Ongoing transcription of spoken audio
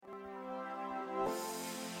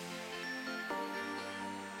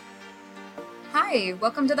Hi,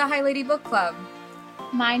 welcome to the High Lady Book Club.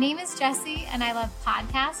 My name is Jessie, and I love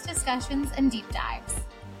podcast discussions and deep dives.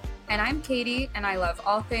 And I'm Katie, and I love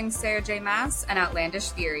all things Sarah J Maas and outlandish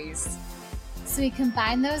theories. So we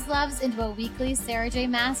combine those loves into a weekly Sarah J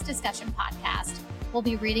Maas discussion podcast. We'll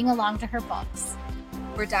be reading along to her books.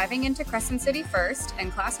 We're diving into Crescent City first,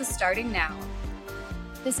 and class is starting now.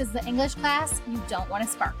 This is the English class you don't want to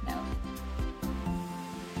spark note.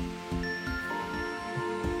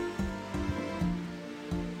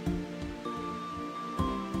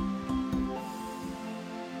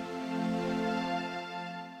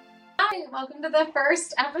 Hi, welcome to the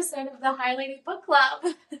first episode of the High Lady Book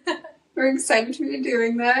Club. We're excited to be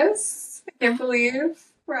doing this. I can't believe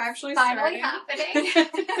we're actually finally happening.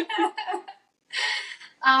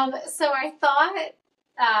 So I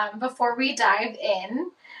thought before we dive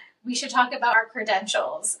in, we should talk about our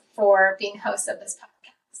credentials for being hosts of this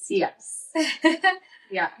podcast. Yes.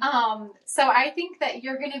 Yeah. So I think that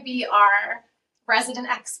you're going to be our resident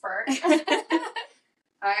expert.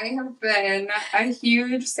 I have been a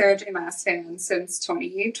huge Sarah J Maas fan since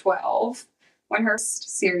 2012 when her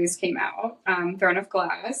series came out, Throne of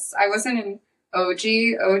Glass. I wasn't an OG.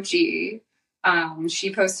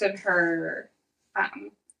 She posted her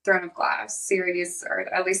Throne of Glass series, or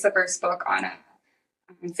at least the first book, on a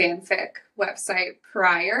fanfic website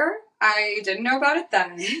prior. I didn't know about it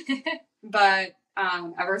then, but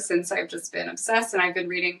ever since I've just been obsessed, and I've been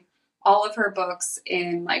reading all of her books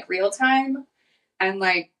in like real time. And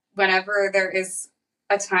like whenever there is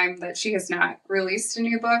a time that she has not released a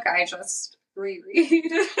new book, I just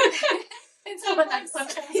reread. Until the next one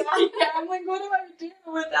comes out. Yeah, I'm like, what do I do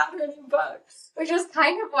without her new books? Which is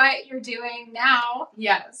kind of what you're doing now.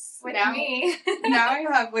 Yes. With me. Now I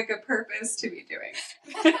have like a purpose to be doing.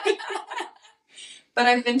 But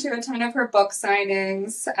I've been to a ton of her book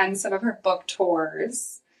signings and some of her book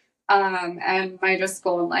tours. And my just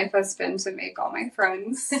goal in life has been to make all my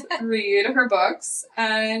friends read her books.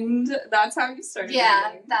 And that's how you started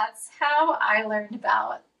reading. That's how I learned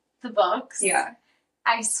about the books. Yeah.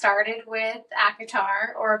 I started with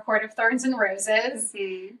ACOTAR, or A Court of Thorns and Roses.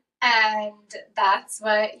 Mm-hmm. And that's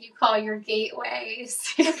what you call your gateway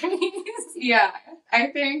series. Yeah. I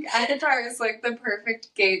think ACOTAR is like the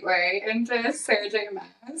perfect gateway into Sarah J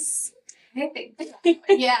Maas. I think so.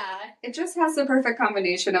 Yeah. It just has the perfect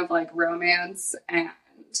combination of like romance and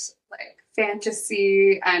like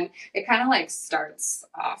fantasy, and it kind of like starts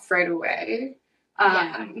off right away.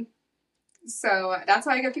 So that's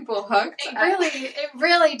how I get people hooked. It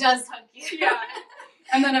really does hook you. Yeah.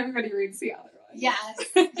 And then everybody reads the other one. Yes.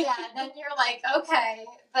 Yeah. Then you're like, okay,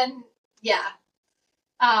 then yeah.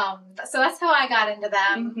 So that's how I got into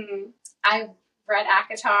them. Mm-hmm. I read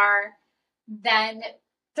ACOTAR, then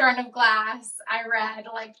Throne of Glass I read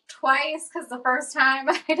like twice, because the first time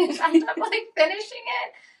I didn't end up like finishing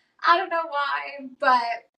it. I don't know why,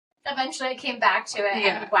 but eventually I came back to it,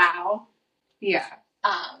 and wow. Yeah.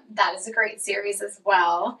 That is a great series as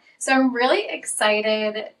well. So I'm really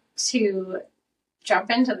excited to jump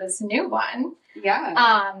into this new one.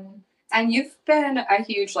 Yeah. And you've been a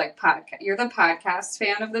huge like podcast. You're the podcast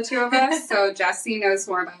fan of the two of us. So Jessie knows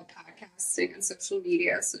more about podcasting and social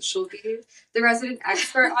media, so she'll be the resident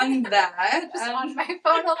expert on that. Just on my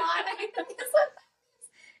phone a lot. I think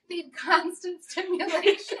need constant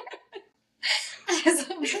stimulation, as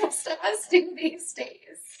most of us do these days.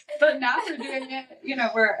 But now we're doing it.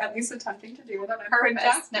 We're at least attempting to do it on a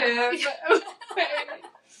productive way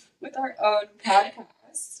with our own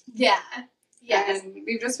podcast. Yeah. Yes. And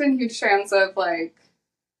we've just been huge fans of like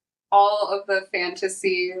all of the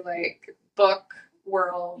fantasy like book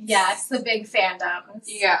worlds. Yes, the big fandoms.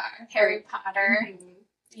 Yeah. Harry Potter. Mm-hmm.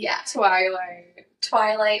 Yeah.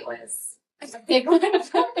 Twilight was a big one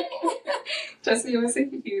for me. Jessie was a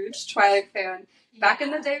huge Twilight fan. Back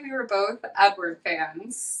in the day, we were both Edward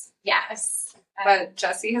fans. Yes. But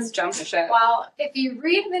Jessie has jumped ship. Well, if you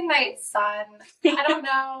read Midnight Sun, I don't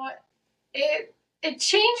know, it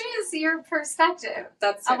changes your perspective.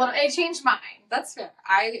 That's fair. A little. It changed mine. That's fair.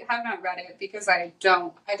 I have not read it because I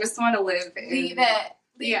just want to live in... Leave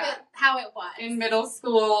it how it was. In middle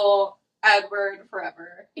school, Edward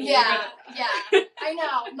forever. Yeah. I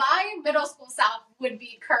know. My middle school self would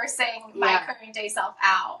be cursing my current day self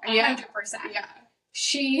out 100%. Yeah.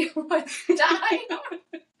 She would die.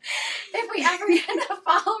 If we ever get enough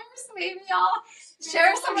followers, maybe I'll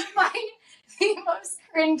share some of the most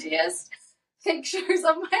cringiest pictures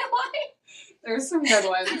of my life. There's some good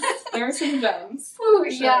ones. There are some gems. Ooh,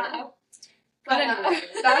 sure. Yeah. But anyway,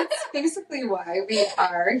 that's basically why we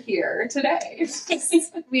are here today.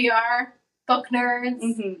 We are book nerds,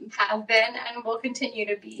 mm-hmm. have been, and will continue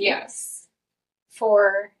to be. Yes.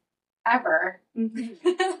 For ever.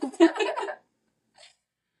 Mm-hmm.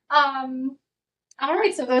 All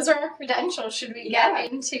right, so those are our credentials. Should we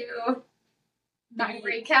get into my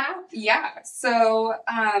recap? Yeah. So,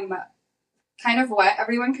 kind of what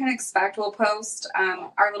everyone can expect. We'll post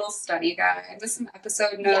our little study guide with some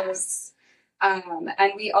episode notes.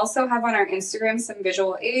 And we also have on our Instagram some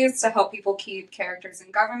visual aids to help people keep characters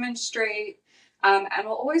in government straight. And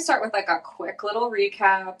we'll always start with like a quick little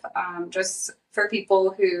recap, just for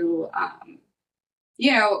people who,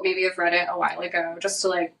 maybe have read it a while ago, just to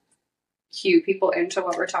like cue people into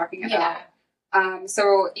what we're talking about.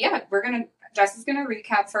 Jessie's gonna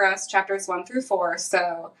recap for us chapters 1 through 4.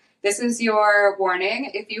 So this is your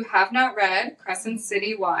warning. If you have not read Crescent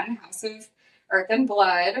City 1, House of Earth and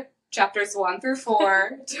Blood, chapters 1 through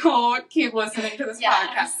 4, don't keep listening to this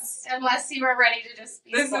podcast. Unless you are ready to just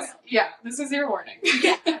be spoiled. This is your warning.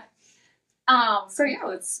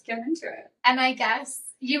 Let's get into it. And I guess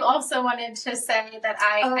you also wanted to say that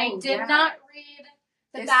I did not read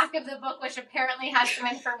the back of the book, which apparently has some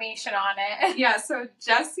information on it. Yeah, so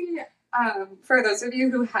Jessie, for those of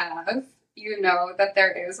you who have, you know that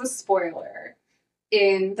there is a spoiler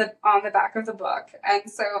on the back of the book.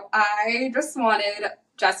 And so I just wanted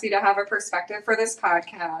Jessie to have a perspective for this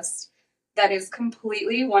podcast that is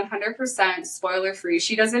completely 100% spoiler free.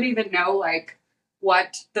 She doesn't even know like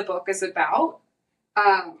what the book is about.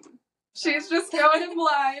 She's just going in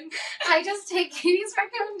blind. I just take Katie's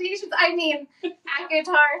recommendations. I mean,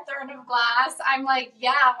 ACOTAR, Throne of Glass. I'm like,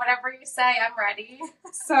 yeah, whatever you say, I'm ready.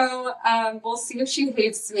 So we'll see if she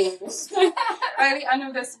hates me by the end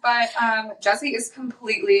of this. But Jessie is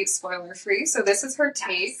completely spoiler free. So this is her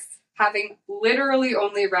take, having literally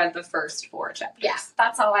only read the first 4 chapters. Yes,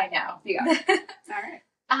 that's all I know. Yeah. All right.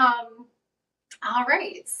 All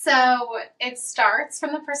right, so it starts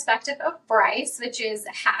from the perspective of Bryce, which is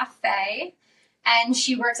half fae, and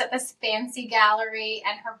she works at this fancy gallery,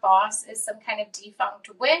 and her boss is some kind of defunct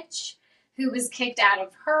witch who was kicked out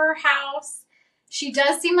of her house. She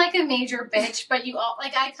does seem like a major bitch, but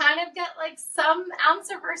I kind of get like some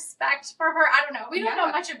ounce of respect for her. I don't know. We don't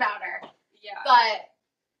know much about her. Yeah. But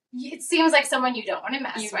it seems like someone you don't want to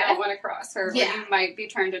mess with. You don't want to cross her, or you might be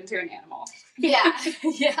turned into an animal. Yeah.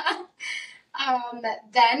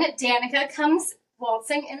 Then Danica comes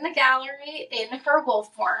waltzing in the gallery in her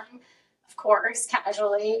wolf form, of course,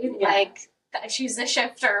 casually. Like, she's a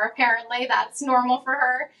shifter, apparently. That's normal for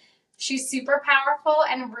her. She's super powerful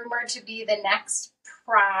and rumored to be the next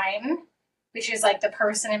prime, which is like the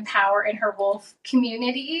person in power in her wolf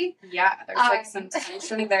community. Yeah, there's like some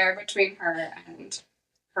tension there between her and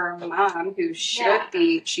her mom, who should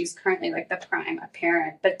be, she's currently like the prime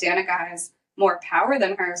apparent, but Danica has more power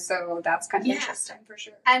than her, so that's kind of interesting for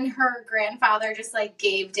sure. And her grandfather just like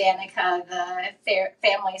gave Danica the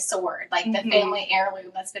family sword, like the family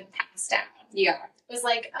heirloom that's been passed down. Yeah. It was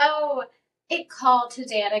like, oh, it called to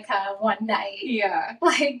Danica one night. Yeah.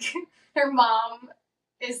 Like, her mom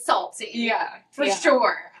is salty. Yeah. For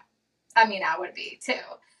sure. I mean, I would be too.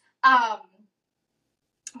 But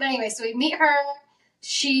anyway, so we meet her.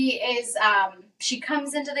 She is, she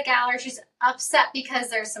comes into the gallery. She's upset because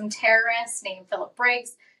there's some terrorists named Philip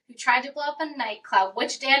Briggs who tried to blow up a nightclub,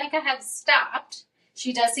 which Danica had stopped.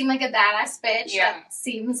 She does seem like a badass bitch. Yeah. That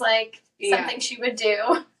seems like something she would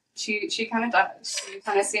do. She kind of does. She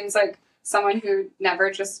kind of seems like someone who never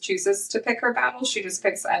just chooses to pick her battles. She just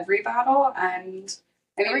picks every battle, and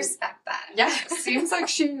I respect that. Yeah, seems like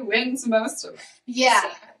she wins most of it. Yeah. So.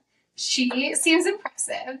 She seems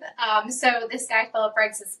impressive. So this guy, Philip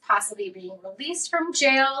Briggs, is possibly being released from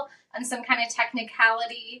jail on some kind of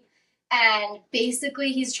technicality. And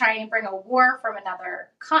basically he's trying to bring a war from another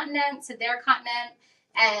continent to their continent.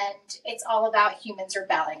 And it's all about humans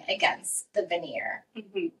rebelling against the Veneer,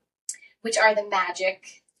 which are the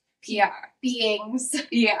magic beings.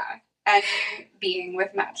 Yeah. And being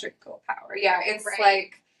with magical power. Yeah, it's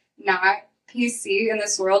like not PC in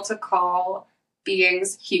this world to call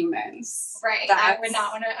beings humans. Right. I would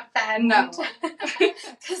not want to offend. No.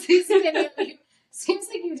 Because seems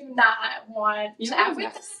like you do not want to have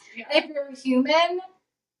with us. Yeah. If you're a human,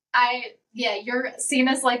 you're seen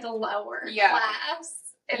as like a lower class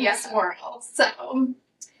in this world. So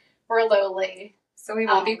we're lowly. So we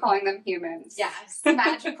won't be calling them humans. Yes.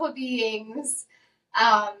 Magical beings.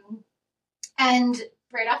 And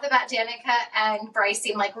right off the bat, Danica and Bryce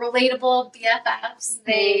seem like relatable BFFs.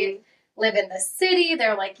 They live in the city.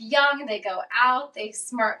 They're like young. They go out. They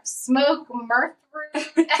smoke mirth root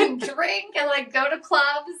and drink and like go to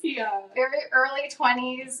clubs. Yeah. Very early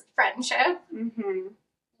 20s friendship.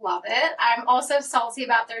 Love it. I'm also salty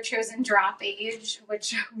about their chosen drop age,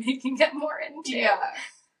 which we can get more into. Yeah.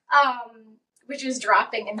 which is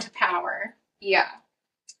dropping into power. Yeah.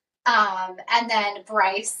 And then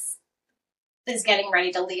Bryce is getting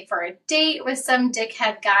ready to leave for a date with some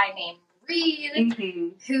dickhead guy named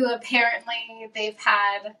Reed, who apparently they've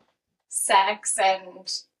had sex,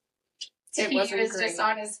 and he was just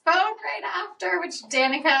on his phone right after, which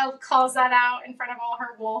Danica calls that out in front of all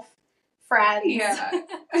her wolf friends. Yeah.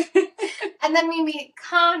 And then we meet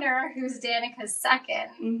Connor, who's Danica's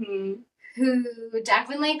second, who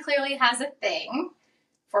definitely clearly has a thing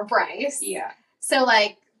for Bryce. Yeah. So,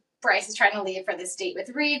 like, Bryce is trying to leave for this date with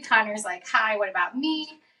Reed. Connor's like, hi, what about me?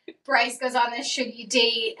 Bryce goes on this shitty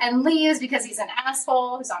date and leaves because he's an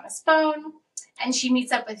asshole who's on his phone. And she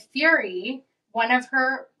meets up with Fury, one of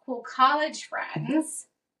her cool college friends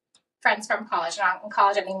from college, not in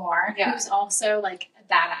college anymore, who's also, like, a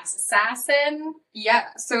badass assassin. Yeah,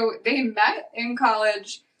 so they met in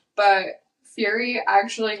college, but Fury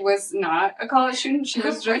actually was not a college student. She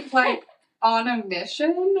was just, like, on a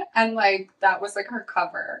mission, and, like, that was, like, her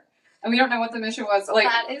cover. And we don't know what the mission was. Like,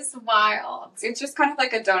 that is wild. It's just kind of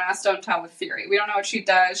like a don't ask, don't tell with Fury. We don't know what she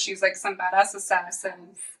does. She's, like, some badass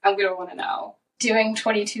assassin, and we don't want to know. Doing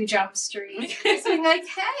 22 Jump Street. Just being like,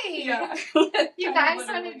 hey, you guys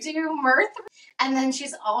want to do Mirth? And then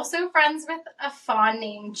she's also friends with a fawn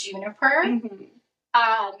named Juniper,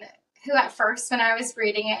 who at first, when I was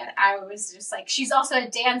reading it, I was just like, she's also a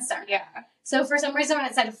dancer. Yeah. So for some reason, when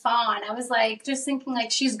it said fawn, I was like, just thinking like,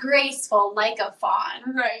 she's graceful like a fawn.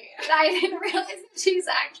 Right. And I didn't realize that she's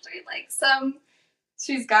actually like some...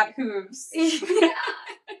 She's got hooves. Yeah.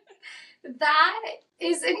 That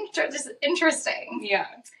is just interesting. Yeah.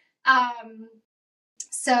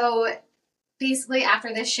 So basically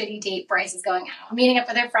after this shitty date, Bryce is going out, meeting up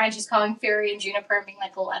with her friend. She's calling Fury and Juniper and being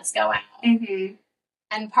like, let's go out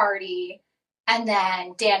and party. And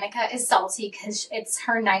then Danica is salty because it's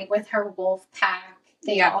her night with her wolf pack.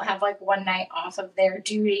 They all have like one night off of their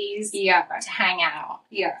duties to hang out.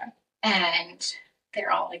 Yeah. And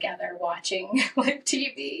they're all together watching like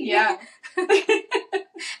TV. Yeah.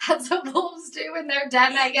 As the wolves do in their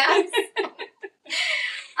den, I guess.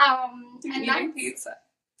 And eating pizza.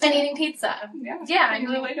 And eating pizza. Yeah. Yeah. I mean,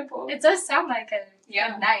 relatable. It does sound like a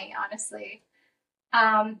good night, honestly.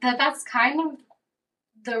 But that's kind of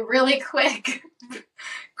the really quick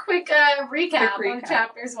recap of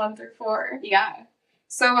chapters 1 through 4. Yeah.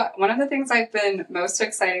 So one of the things I've been most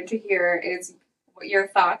excited to hear is what your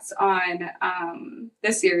thoughts on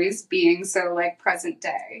the series being so like present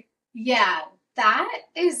day. Yeah, that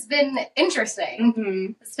has been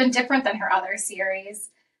interesting. It's been different than her other series.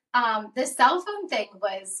 The cell phone thing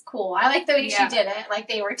was cool. I like the way she did it. Like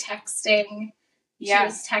they were texting. She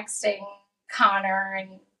was texting Connor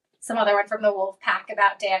and some other one from the wolf pack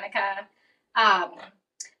about Danica.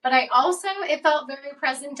 But I also, it felt very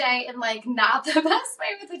present day in like not the best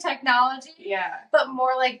way with the technology. Yeah. But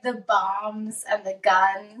more like the bombs and the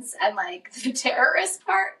guns and like the terrorist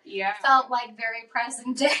part. Yeah. Felt like very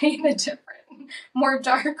present day in a different, more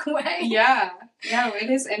dark way. Yeah. Yeah, it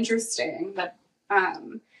is interesting that,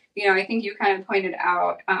 you know, I think you kind of pointed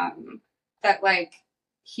out that like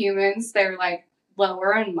humans, they're like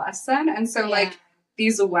lower and less than. And so like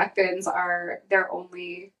these weapons are their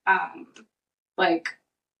only like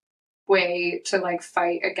way to like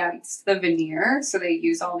fight against the veneer. So they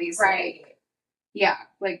use all these like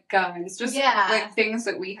like guns, just like things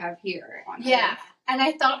that we have here on Earth. And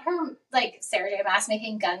I thought her, like, Sarah J Maas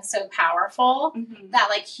making guns so powerful that,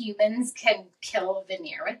 like, humans can kill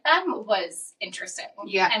veneer with them was interesting.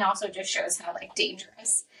 Yeah. And also just shows how, like,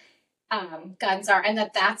 dangerous guns are. And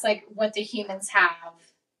that's, like, what the humans have,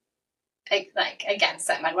 like against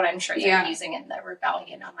them. And what I'm sure they're using in the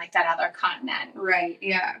rebellion on, like, that other continent. Right,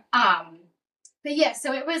 yeah. But, yeah,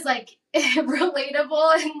 so it was, like,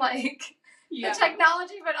 relatable and, like, the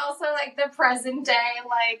technology, but also, like, the present day,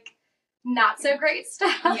 like, not so great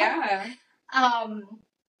stuff. Yeah.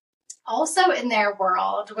 Also in their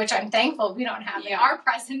world, which I'm thankful we don't have in our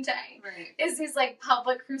present day, is these like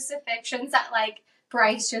public crucifixions that like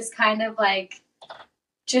Bryce just kind of like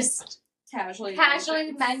just casually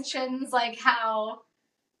mentions like how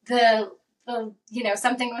the you know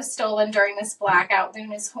something was stolen during this blackout,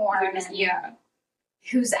 Luna's horn, and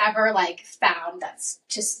who's ever like found that's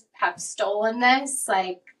just have stolen this,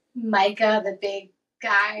 like Micah, the big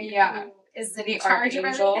guy who is in charge of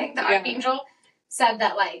everything, the Archangel, said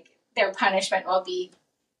that, like, their punishment will be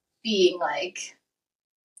being, like,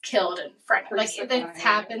 killed in front of, like, it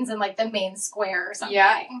happens in, like, the main square or something.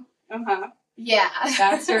 Yeah. Uh-huh. Yeah.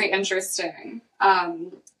 That's very interesting.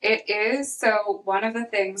 It is, so one of the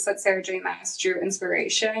things that Sarah J Maas drew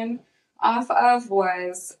inspiration off of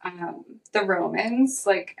was the Romans,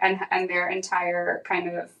 like, and their entire kind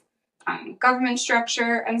of government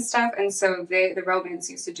structure and stuff. And so the Romans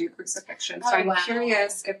used to do crucifixion. So I'm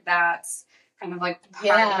curious if that's kind of like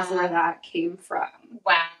part of where that came from.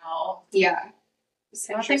 Wow. Yeah.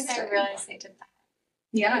 I don't think I realized they did that.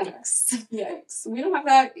 Yeah. Yikes. We don't have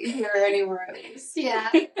that here anymore, at least. Yeah.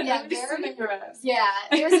 Yeah. Yeah.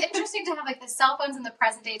 It was interesting to have like the cell phones and the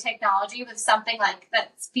present day technology with something like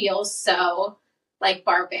that feels so like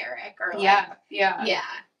barbaric or like, yeah.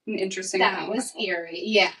 Interesting. That was eerie.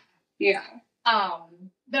 Yeah. Yeah.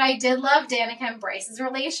 But I did love Danica and Bryce's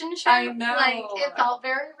relationship. I know. Like it felt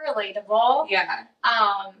very relatable. Yeah.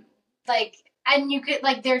 Like, and you could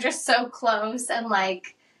like they're just so close and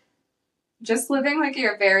like. Just living like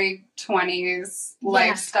your very 20s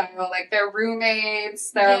lifestyle. Like they're roommates.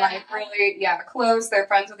 They're like really, close. They're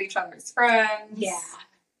friends with each other's friends. Yeah.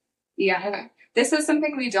 Yeah. This is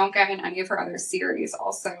something we don't get in any of her other series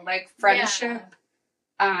also. Like friendship.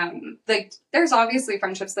 Like there's obviously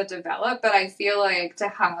friendships that develop, but I feel like to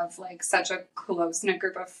have like such a close-knit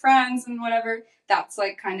group of friends and whatever, that's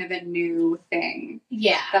like kind of a new thing.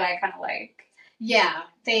 Yeah. That I kind of like. Yeah.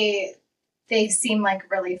 They seem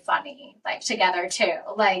like really funny, like together too.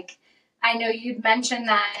 Like, I know you'd mentioned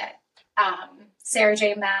that Sarah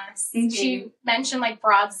J Maas, she mentioned like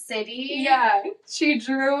Broad City. Yeah, she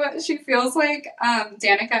feels like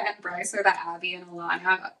Danica and Bryce are the Abby and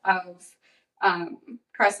Alana of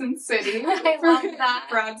Crescent City. I love that.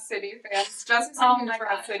 Broad City fans. Just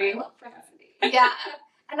Broad City. I love Broad City. Yeah.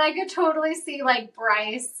 And I could totally see like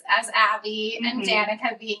Bryce as Abby and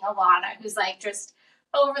Danica being Alana, who's like just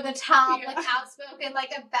over the top, like outspoken,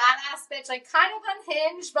 like a badass bitch, like kind of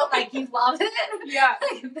unhinged, but like you love it. Yeah.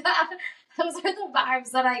 Like that. Those are the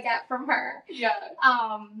vibes that I get from her. Yeah.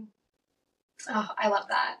 Oh, I love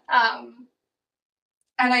that.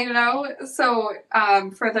 And I know, so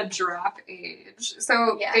for the drop age,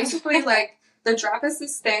 so basically like the drop is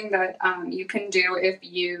this thing that you can do if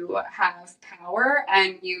you have power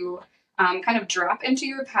and you kind of drop into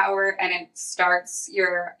your power and it starts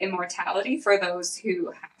your immortality for those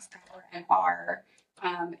who have power and are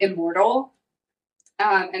immortal.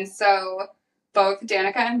 And so both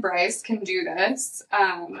Danica and Bryce can do this.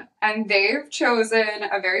 And they've chosen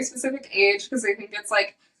a very specific age because they think it's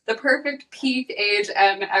like the perfect peak age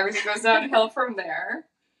and everything goes downhill from there.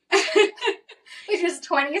 Which is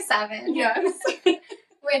 27. Yes.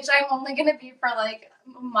 Which I'm only going to be for like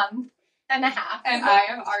a month and a half. And I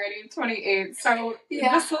am already 28, so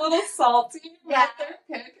just a little salty with their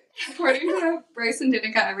pick. According to Bryce and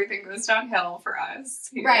Danica, everything goes downhill for us.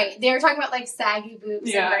 Here. Right. They were talking about like saggy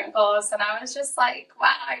boobs and wrinkles, and I was just like,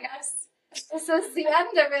 wow, I guess this is the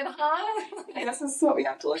end of it, huh? I guess this is what we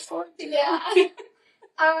have to look forward to. Yeah.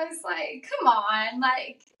 I was like, come on,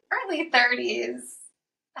 like early 30s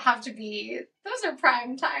have to be, those are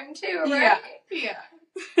prime time too, right? Yeah.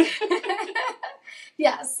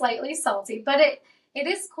 Yeah, slightly salty, but it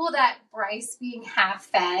is cool that Bryce being half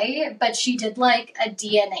Fae, but she did like a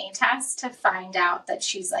DNA test to find out that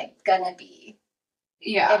she's like gonna be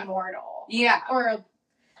immortal. Yeah. Or,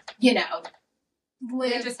 you know,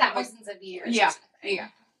 live thousands of years. Yeah. Yeah.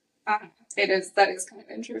 That is kind of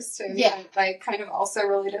interesting. Yeah. Like kind of also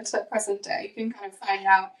related to present day. You can kind of find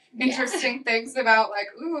out interesting things about like,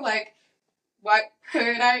 ooh, like what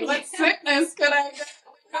sickness could I get?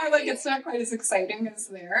 Like it's not quite as exciting as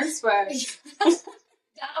theirs, but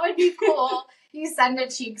that would be cool. You send a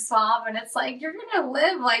cheek swab and it's like you're gonna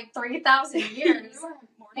live like 3,000 years. You are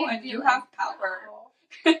mortal and you have power.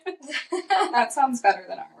 That sounds better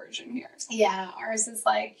than our version here. Yeah, ours is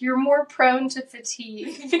like you're more prone to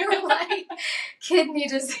fatigue. You're like kidney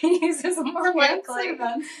disease is more likely.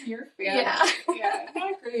 That's your family. Yeah,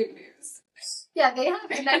 not great news. Yeah, they have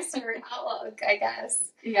an extra outlook, I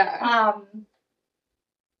guess. Yeah.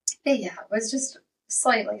 But yeah, it was just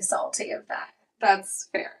slightly salty of that. That's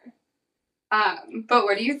fair. But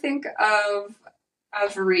what do you think of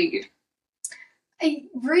Reed?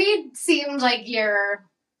 Reed seemed like your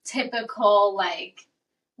typical, like,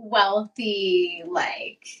 wealthy,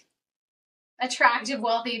 like, attractive,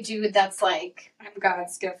 wealthy dude that's like... I'm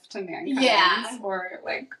God's gift to mankind. Yeah. Or,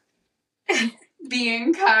 like,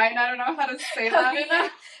 being kind. I don't know how to say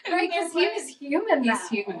that. Right, because he was human now. He's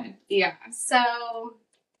human. Yeah. So...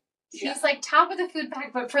 He's like top of the food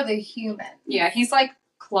pack, but for the human. Yeah, he's like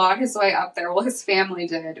clawed his way up there. Well, his family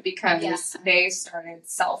did because they started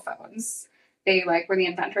cell phones. They like were the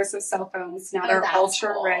inventors of cell phones. Now they're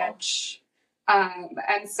ultra rich.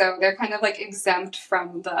 And so they're kind of like exempt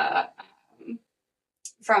from the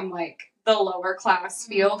lower class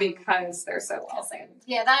feel because they're so wealthy.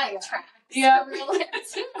 Yeah, that tracks. Yeah.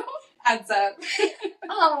 Adds up.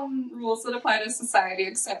 Um, Rules that apply to society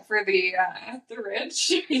except for the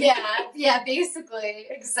rich. yeah, basically,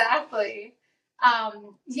 exactly. I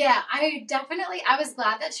was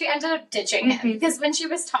glad that she ended up ditching him, because when she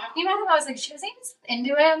was talking about him, I was like, she wasn't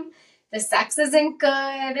into him. The sex isn't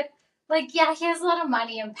good. Like, yeah, he has a lot of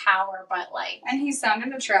money and power, but like, And he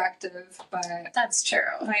sounded attractive, but that's true.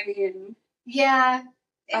 I mean, yeah,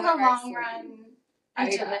 in the long honestly, run, I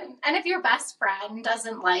didn't. And if your best friend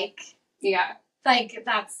doesn't like, like,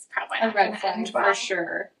 that's probably a not red gonna flag end for well.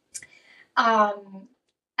 sure.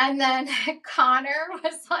 And then Connor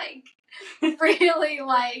was like,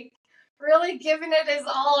 really giving it his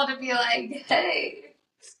all to be like, hey,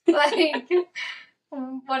 like,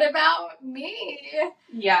 what about me?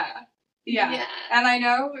 Yeah. And I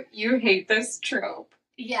know you hate this trope.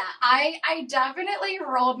 Yeah, I definitely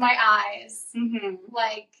rolled my eyes.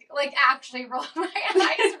 Like actually rolled my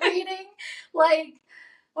eyes reading, like,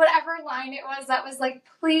 whatever line it was that was like,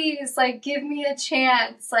 please, like, give me a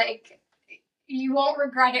chance, like, you won't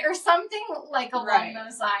regret it, or something like along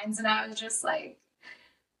those lines. And I was just like,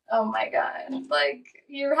 oh my God, like,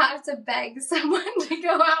 you have to beg someone to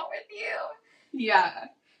go out with you. Yeah.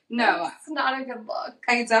 No. It's not a good look.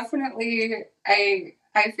 I definitely, I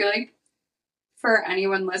feel like for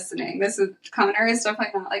anyone listening, Connor is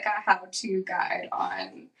definitely not like a how-to guide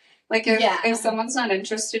on, like, if someone's not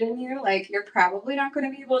interested in you, like, you're probably not going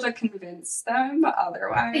to be able to convince them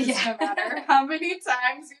otherwise, no matter how many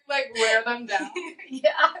times you, like, wear them down.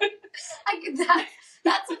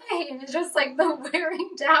 That's what I hate. It's just, like, the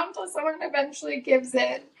wearing down till someone eventually gives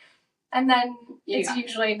in. And then it's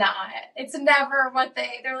usually not. It's never what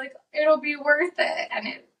they're like, it'll be worth it. And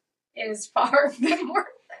it is far from worth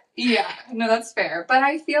it. Yeah, no, that's fair. But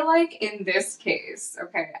I feel like in this case,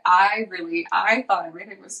 okay, I thought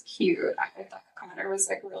everything was cute. I thought Connor was,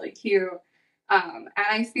 like, really cute. And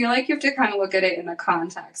I feel like you have to kind of look at it in the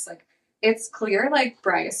context. Like, it's clear, like,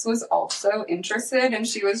 Bryce was also interested, and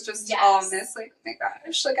she was just on this, like, oh my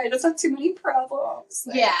gosh, like, I just have too many problems.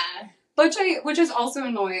 Like, which is also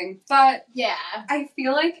annoying. But I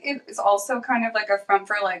feel like it's also kind of like a front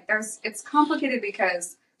for, like, it's complicated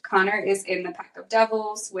because Connor is in the Pack of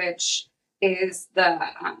Devils, which is the,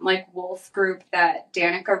 like, wolf group that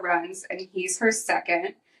Danica runs, and he's her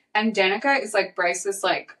second. And Danica is, like, Bryce's,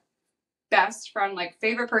 like, best friend, like,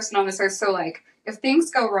 favorite person on this earth. So, like, if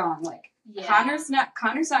things go wrong, like, Connor's not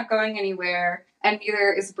going anywhere, and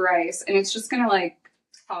neither is Bryce, and it's just gonna, like,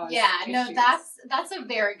 cause issues. That's a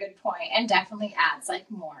very good point, and definitely adds, like,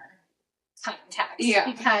 more context.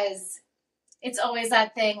 Because it's always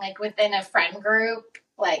that thing, like, within a friend group,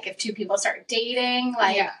 like, if two people start dating,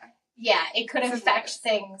 like, it could affect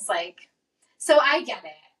things, like, so I get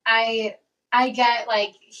it. I get,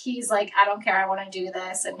 like, he's like, I don't care, I want to do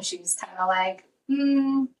this, and she's kind of like,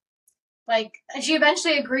 like, she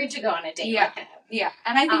eventually agreed to go on a date with him. Yeah,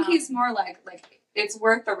 and I think he's more like, it's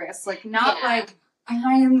worth the risk, like, not like, I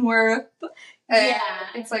am worth,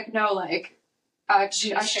 it's like, no, like, a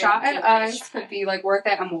shot at us could be, like, worth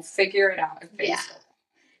it, and we'll figure it out.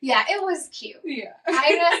 Yeah, it was cute. Yeah.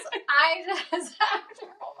 I just have to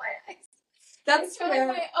roll my eyes. That's fair.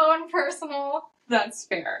 My own personal. That's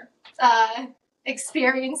fair.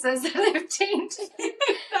 Experiences that have tainted.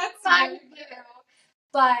 That's fine.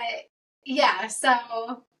 But yeah,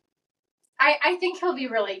 so I think he'll be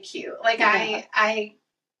really cute. Like, I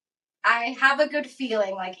have a good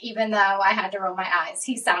feeling. Like, even though I had to roll my eyes,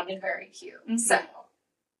 he sounded very cute. So,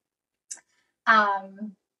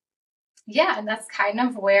 yeah, and that's kind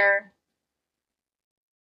of where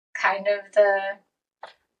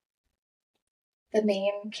the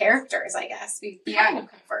main characters, I guess, we kind of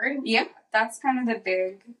covered. Yeah, that's kind of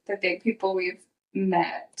the big people we've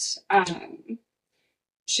met.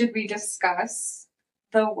 Should we discuss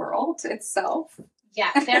the world itself?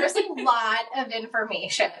 Yeah, there's a lot of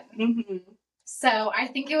information. So I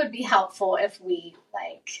think it would be helpful if we,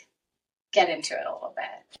 like, get into it a little bit.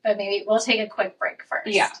 But maybe we'll take a quick break first.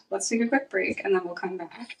 Yeah, let's take a quick break, and then we'll come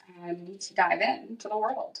back and dive into the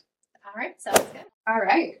world. All right, sounds good. All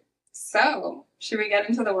right. So, should we get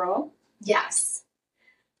into the world? Yes.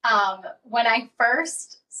 When I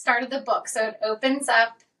first started the book, so it opens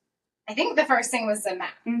up, I think the first thing was the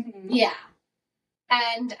map. Yeah.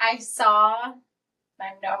 And I saw,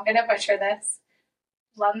 I know I'm going to butcher this,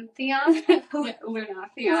 Lunathion?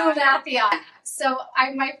 Lunathion. So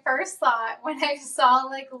my first thought when I saw,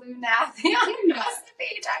 like, Lunathion across the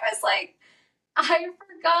page, I was like, I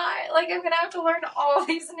forgot. Like, I'm going to have to learn all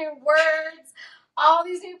these new words, all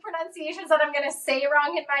these new pronunciations that I'm going to say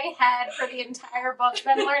wrong in my head for the entire book,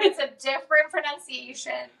 then learn it's a different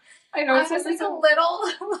pronunciation. I know. I was, like, a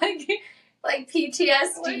little, like, like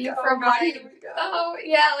PTSD from like, oh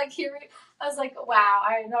yeah, like here. I was like, wow,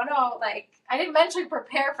 I don't know. Like, I didn't mentally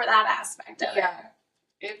prepare for that aspect of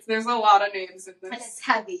it. There's a lot of names in this. And it's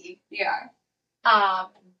heavy. Yeah.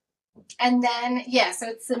 And then, so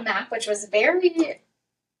it's the map, which was very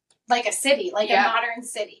like a city, like a modern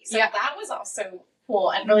city. So that was also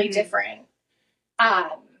cool and really different.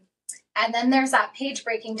 And then there's that page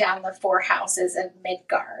breaking down the 4 houses of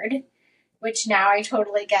Midgard, which now I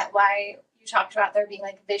totally get why you talked about there being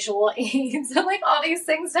like visual aids and like all these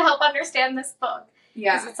things to help understand this book.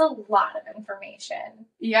 Yeah. Because it's a lot of information.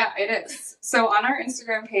 Yeah, it is. So on our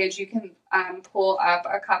Instagram page, you can pull up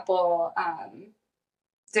a couple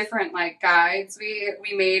different like guides we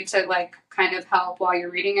made to like kind of help while you're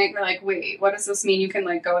reading it. You're like, wait, what does this mean? You can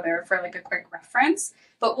like go there for like a quick reference,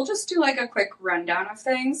 but we'll just do like a quick rundown of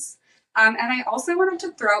things. And I also wanted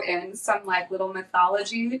to throw in some like little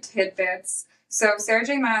mythology tidbits. So Sarah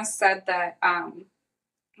J Maas said that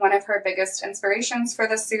one of her biggest inspirations for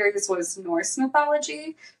this series was Norse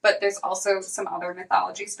mythology, but there's also some other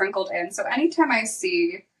mythology sprinkled in. So anytime I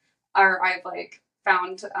see, or I've like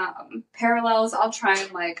found parallels, I'll try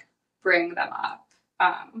and like bring them up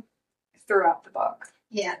throughout the book.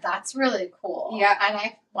 Yeah, that's really cool. Yeah. And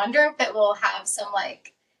I wonder if it will have some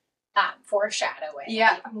like foreshadowing.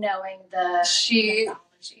 Yeah. Like, knowing the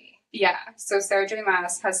mythology. Yeah. So Sarah J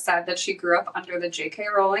Maas has said that she grew up under the J.K.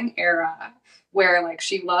 Rowling era, where like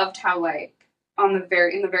she loved how like in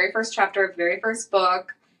the very first chapter of the very first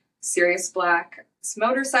book, Sirius Black's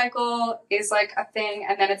motorcycle is like a thing,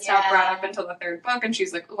 and then it's not brought up until the 3rd book, and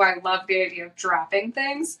she's like, oh, I love the idea of dropping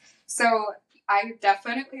things. So I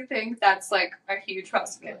definitely think that's like a huge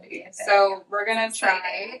possibility. So we're gonna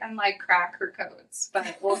try and like crack her codes,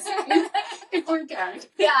 but we'll see if we can.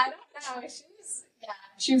 Yeah, I don't know.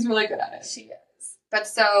 She's really good at it. She is. But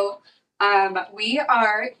so we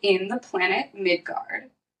are in the planet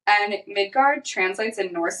Midgard, and Midgard translates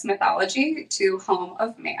in Norse mythology to home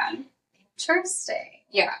of man. Interesting.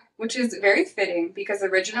 Yeah, which is very fitting because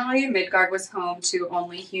originally Midgard was home to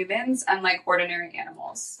only humans and like ordinary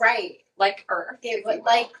animals. Right. Like Earth. It would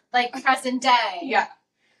like present day. Yeah.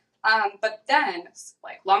 But then,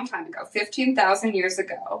 like long time ago, 15,000 years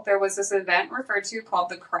ago, there was this event referred to called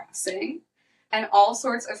the Crescent, and all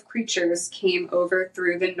sorts of creatures came over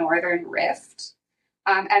through the Northern Rift.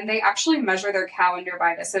 And they actually measure their calendar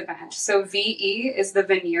by this event. So VE is the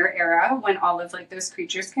Vanir era, when all of like those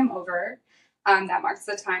creatures came over. That marks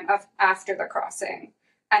the time of after the crossing.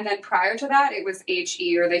 And then prior to that, it was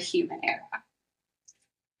HE, or the human era.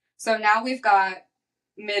 So now we've got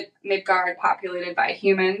Midgard populated by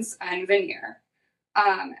humans and Vanir.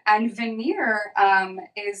 And Vanir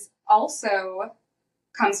is also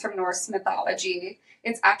comes from Norse mythology.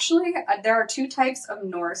 It's actually, there are 2 types of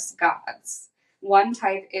Norse gods. One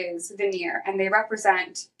type is Vanir, and they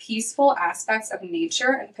represent peaceful aspects of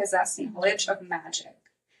nature and possess knowledge of magic.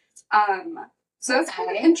 So that's kind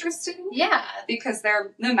of interesting. Yeah. Because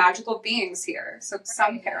they're the magical beings here. So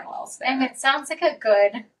some parallels there. And it sounds like a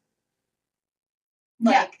good...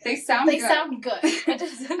 Like, they sound good. They sound good.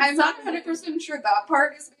 I'm not 100% sure that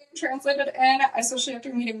part is being translated in, especially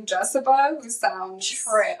after meeting Jessica, who sounds...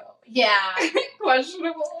 True. Yeah.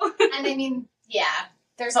 questionable. And I mean, yeah.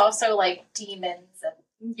 There's also, like, demons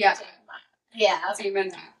and... Yeah.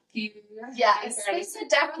 Demon. Yeah. This would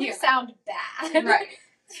definitely sound bad. Right.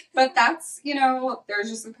 But that's, there's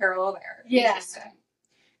just a parallel there. Yeah. Interesting.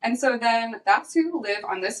 And so then that's who live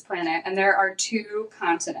on this planet, and there are 2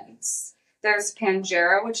 continents. There's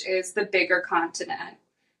Pangea, which is the bigger continent.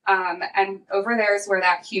 And over there is where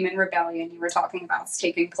that human rebellion you were talking about is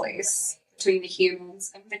taking place between the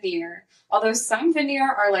humans and Vanir. Although some Vanir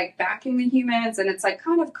are like backing the humans, and it's like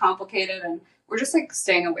kind of complicated, and we're just like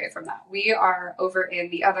staying away from that. We are over in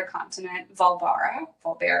the other continent, Valbara.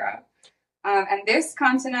 And this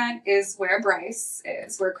continent is where Bryce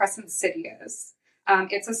is, where Crescent City is.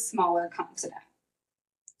 It's a smaller continent.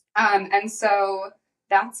 And so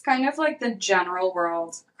that's kind of like the general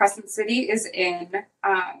world. Crescent City is in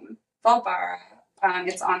Valbara.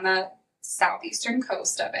 It's on the southeastern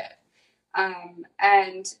coast of it.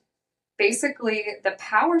 And basically the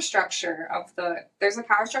power structure there's a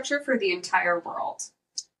power structure for the entire world.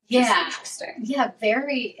 Yeah. Interesting. Yeah,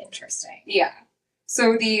 very interesting. Yeah.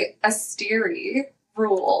 So the Asteri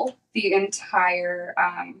rule the entire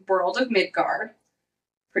world of Midgard.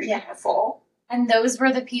 Pretty powerful. And those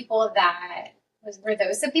were the people that... Were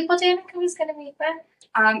those the people Danica was going to meet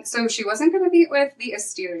with? So she wasn't going to meet with the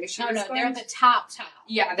Asteri. They're the top.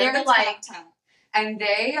 Yeah, they're the top. And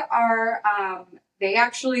they are, they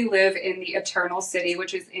actually live in the Eternal City,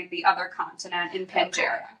 which is in the other continent, in Pangea.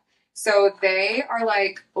 Okay. So they are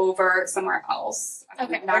like over somewhere else.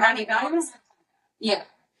 Okay, Not even. Yeah.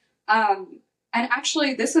 And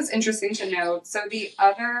actually, this is interesting to note. So the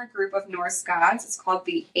other group of Norse gods is called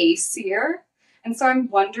the Aesir. And so I'm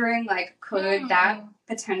wondering, like, could that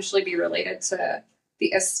potentially be related to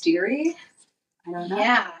the Asteri? I don't know.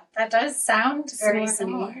 Yeah, that does sound very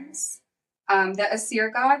similar. The Aesir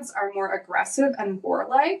gods are more aggressive and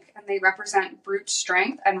warlike, and they represent brute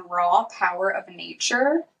strength and raw power of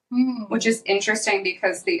nature, which is interesting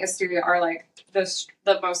because the Aesir are like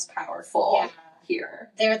the most powerful here.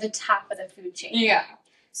 They're the top of the food chain. Yeah.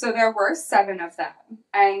 So there were 7 of them,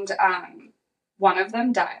 and one of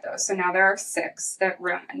them died, though. So now there are 6 that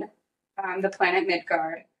run the planet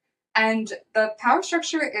Midgard. And the power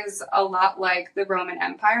structure is a lot like the Roman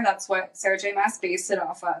Empire. That's what Sarah J Maas based it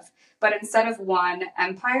off of. But instead of one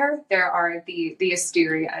empire, there are the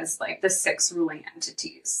Asteri as like the 6 ruling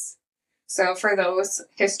entities. So for those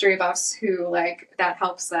history buffs who like that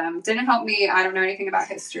helps them, didn't help me. I don't know anything about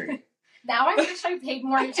history. Now I wish I paid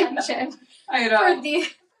more attention I know. for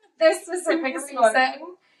this specific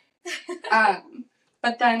reason.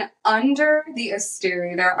 But then under the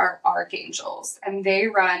Asteri, there are archangels, and they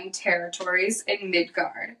run territories in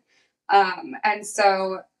Midgard. And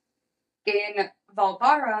so in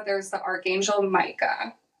Valbara, there's the archangel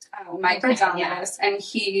Micah, Micah Dominus, and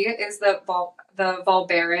he is the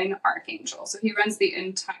Valbaran archangel. So he runs the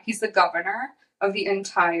entire. He's the governor of the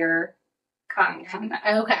entire continent.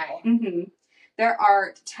 Okay. Mm-hmm. There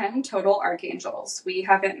are 10 total archangels. We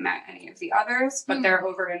haven't met any of the others, but they're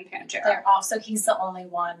over in Pangea. He's the only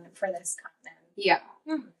one for this continent. Yeah.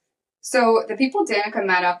 So the people Danica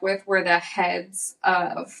met up with were the heads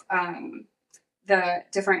of the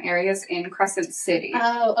different areas in Crescent City.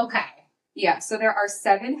 Oh, okay. Yeah, so there are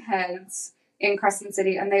 7 heads in Crescent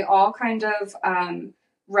City, and they all kind of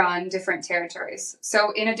run different territories.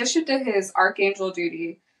 So in addition to his archangel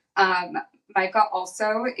duty, Micah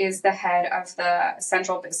also is the head of the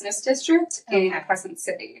central business district in Crescent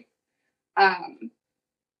City. And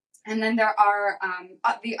then there are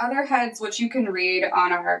the other heads, which you can read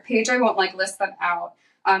on our page. I won't like list them out.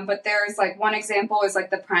 But there's like one example is like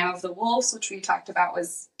the Prime of the Wolves, which we talked about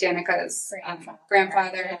was Danica's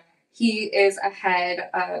grandfather. Yeah. He is a head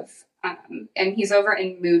of, and he's over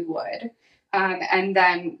in Moonwood. And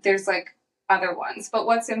then there's like other ones. But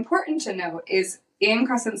what's important to note is in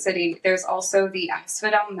Crescent City, there's also the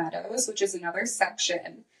Asphodel Meadows, which is another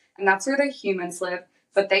section. And that's where the humans live,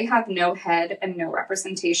 but they have no head and no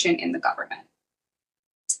representation in the government.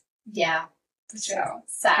 Yeah. So,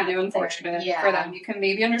 sad. Kind of unfortunate for them. You can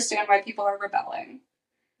maybe understand why people are rebelling.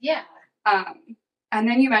 Yeah. And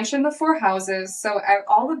then you mentioned the 4 houses. So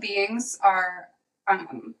all the beings are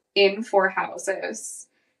in 4 houses.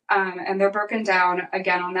 And they're broken down,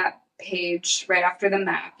 again, on that page right after the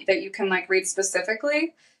map that you can like read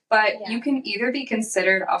specifically. But you can either be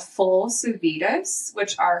considered a full civitas,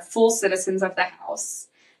 which are full citizens of the house.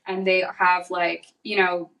 And they have like, you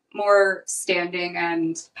know, more standing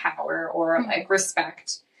and power or like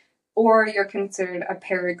respect, or you're considered a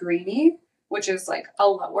peregrini, which is like a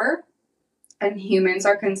lower, and humans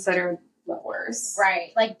are considered lowers.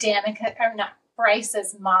 Right, like Danica, or not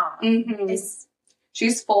Bryce's mom is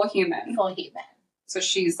she's full human. Full human. So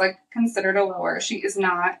she's like considered a lower. She is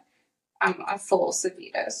not a full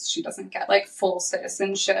civitas. She doesn't get like full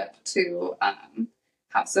citizenship to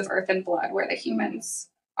House of Earth and Blood where the humans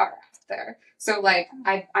are at there. So, like,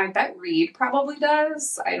 I bet Reed probably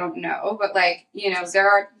does. I don't know. But, like, you know, there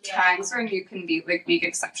are times where you can be, like, make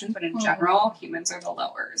exceptions. But in general, humans are the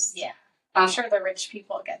lowers. Yeah. I'm sure the rich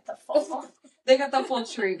people get the full. They get the full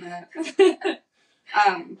treatment.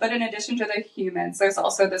 But in addition to the humans, there's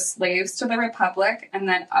also the slaves to the Republic and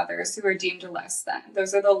then others who are deemed less than.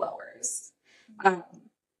 Those are the lowers.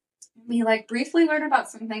 We, like, briefly learn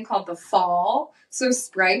about something called the Fall. So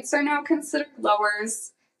sprites are now considered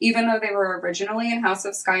lowers, even though they were originally in House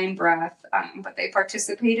of Sky and Breath, but they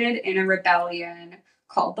participated in a rebellion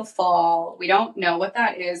called the Fall. We don't know what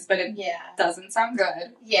that is, but it doesn't sound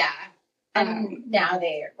good. Yeah. And now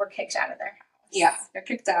they were kicked out of their house. Yeah, they're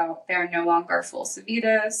kicked out. They're no longer full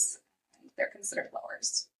civitas. They're considered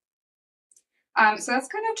lowers. So that's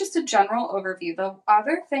kind of just a general overview. The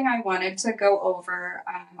other thing I wanted to go over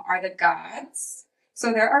are the gods.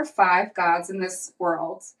 So there are 5 gods in this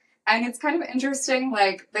world. And it's kind of interesting,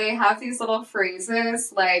 like, they have these little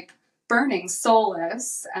phrases, like, burning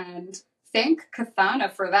soulless, and thank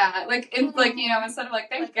Kathana for that. Like, in, like, you know, instead of, like,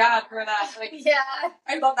 thank God for that. Like,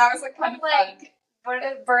 I thought that was, like, kind of like, fun. What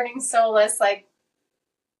is burning soulless, like,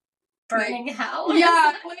 burning hell?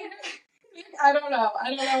 Yeah, like, I don't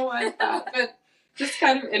know what that, but just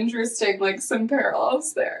kind of interesting, like, some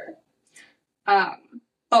parallels there.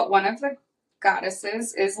 But one of the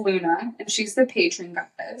goddesses is Luna, and she's the patron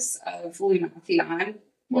goddess of Lunathion,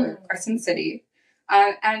 or Crescent City.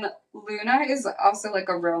 And Luna is also like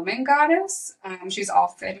a Roman goddess. She's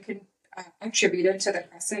often attributed to the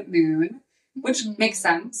crescent moon, which makes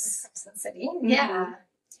sense. Crescent City, yeah.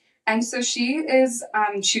 And so she is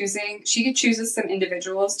she chooses some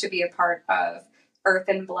individuals to be a part of Earth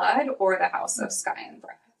and Blood or the House of Sky and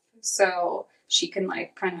Breath. So she can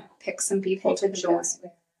like kind of pick some people to join.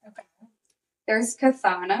 Okay. There's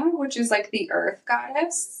Cathana, which is like the earth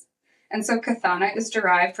goddess. And so Cathana is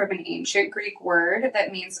derived from an ancient Greek word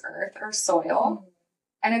that means earth or soil.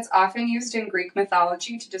 And it's often used in Greek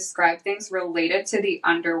mythology to describe things related to the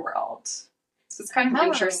underworld. So it's kind of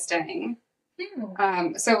interesting.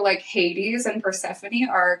 So like Hades and Persephone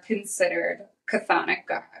are considered chthonic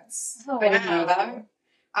gods. I didn't know that.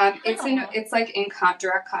 It's like in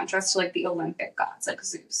direct contrast to like the Olympic gods, like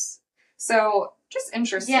Zeus. So just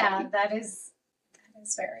interesting. Yeah, that is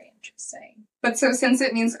very interesting. But so since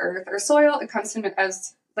it means earth or soil, it comes to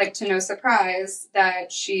as like to no surprise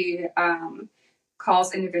that she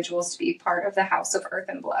calls individuals to be part of the House of Earth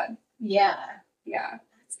and Blood. Yeah. Yeah.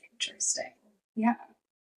 That's interesting. Yeah.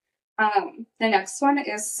 The next one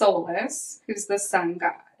is Solus, who's the sun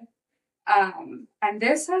god. And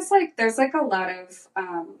this has like, there's like a lot of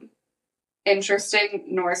interesting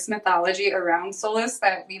Norse mythology around Solus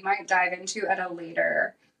that we might dive into at a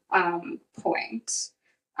later point.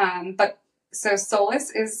 But so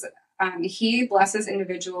Solus is, he blesses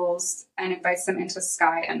individuals and invites them into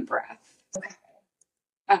sky and breath. Okay.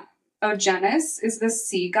 Ogenis is the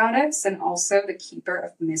sea goddess and also the keeper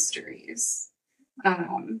of mysteries.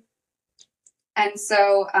 And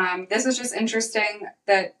so this is just interesting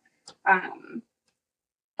that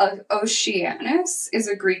Oceanus is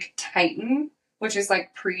a Greek titan, which is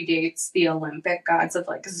like predates the Olympic gods of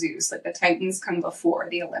like Zeus. Like the Titans come before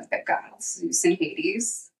the Olympic gods, Zeus and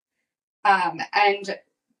Hades. And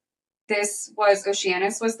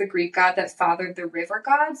Oceanus was the Greek god that fathered the river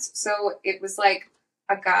gods. So it was like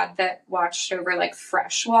a god that watched over like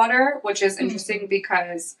fresh water, which is interesting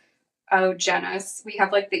because Ogenis, we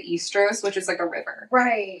have like the Eastros, which is like a river.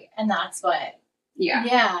 Right. And that's what.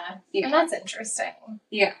 Yeah. And that's interesting.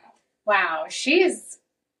 Yeah. Wow. She's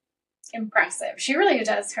impressive. She really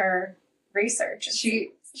does her research.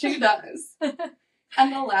 She does.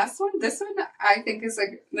 And the last one, this one I think is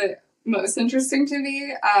like the most interesting to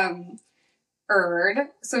me. Erd.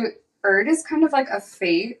 So Erd is kind of like a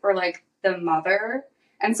fate or like the mother.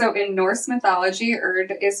 And so in Norse mythology,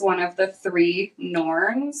 Erd is one of the 3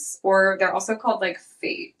 Norns, or they're also called like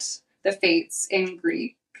fate, the fates in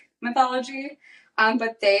Greek mythology.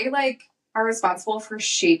 But they like are responsible for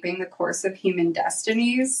shaping the course of human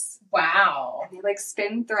destinies. Wow. And they like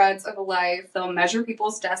spin threads of life. They'll measure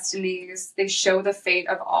people's destinies. They show the fate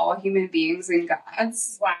of all human beings and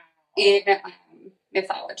gods. Wow. In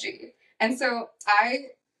mythology. And so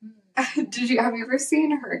have you ever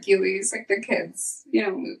seen Hercules, like the kids,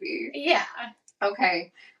 movie? Yeah.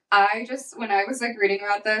 Okay. When I was like reading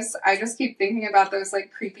about this, I just keep thinking about those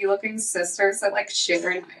like creepy looking sisters that like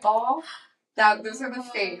share an eyeball. Those are the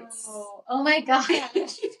fates. Oh my gosh.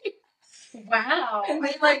 Wow. And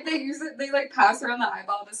they use it, they like pass around the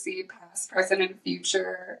eyeball to see past, present, and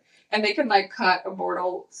future. And they can like cut a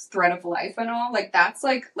mortal thread of life and all. Like that's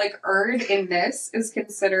like Erd in this is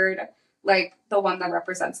considered like the one that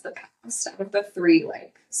represents the past out of the 3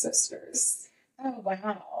 like sisters. Oh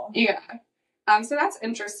wow. Yeah. So that's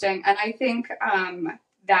interesting. And I think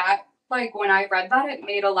that like when I read that it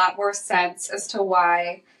made a lot more sense as to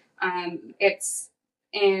why it's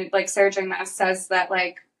in like Sarah J Maas says that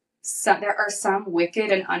like there are some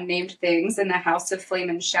wicked and unnamed things in the House of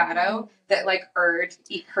Flame and Shadow that like Erd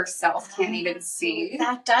herself can't even see.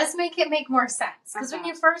 That does make it make more sense. Because when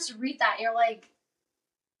you first read that, you're like,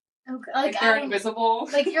 okay, like they're invisible.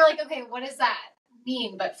 Like you're like, okay, what does that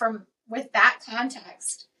mean? But with that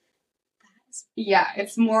context, yeah,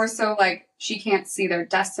 it's more so like she can't see their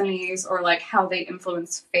destinies or like how they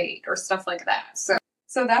influence fate or stuff like that.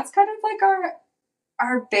 So that's kind of like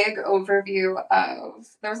our big overview of,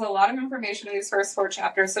 there's a lot of information in these first 4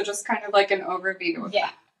 chapters, so just kind of like an overview of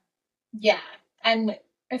that. Yeah. And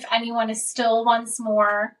if anyone still wants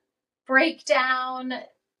more breakdown,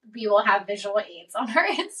 we will have visual aids on our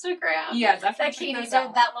Instagram. Yeah, definitely. That Katie did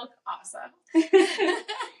that look awesome.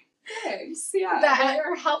 Thanks. Yeah. That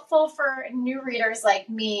are helpful for new readers like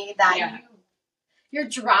me, that you're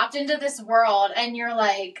dropped into this world and you're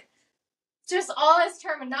like, just all this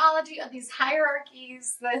terminology of these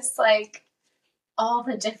hierarchies, this like all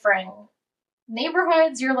the different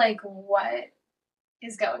neighborhoods. You're like, what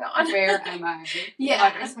is going on. Where am I?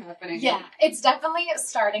 Yeah. What is happening? Yeah. It's definitely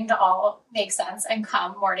starting to all make sense and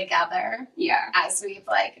come more together. Yeah. As we've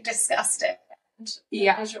like discussed it. And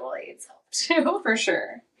visually it's helped too. For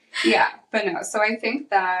sure. Yeah. But no, so I think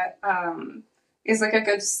that is like a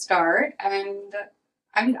good start, and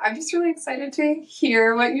I'm just really excited to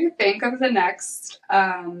hear what you think of the next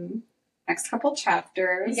couple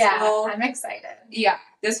chapters. Yeah, I'm excited. Yeah,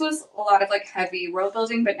 this was a lot of like heavy world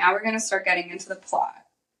building, but now we're going to start getting into the plot.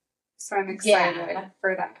 So I'm excited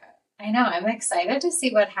for that. I know, I'm excited to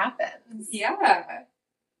see what happens. Yeah.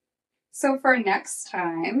 So for next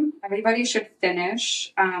time, everybody should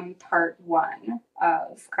finish part 1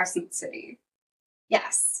 of Crescent City.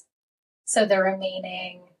 Yes. So the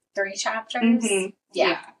remaining 3 chapters? Mm-hmm.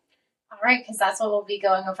 Yeah. All right, because that's what we'll be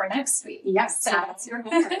going over next week. Yes, so that's your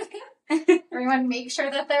homework. Everyone make sure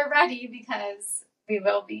that they're ready because we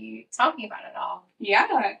will be talking about it all. Yeah.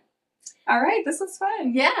 All right, this was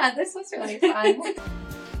fun. Yeah, this was really fun.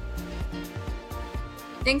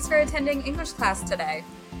 Thanks for attending English class today.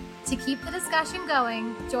 To keep the discussion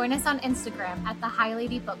going, join us on Instagram at the High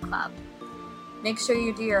Lady Book Club. Make sure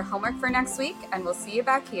you do your homework for next week, and we'll see you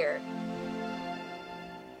back here.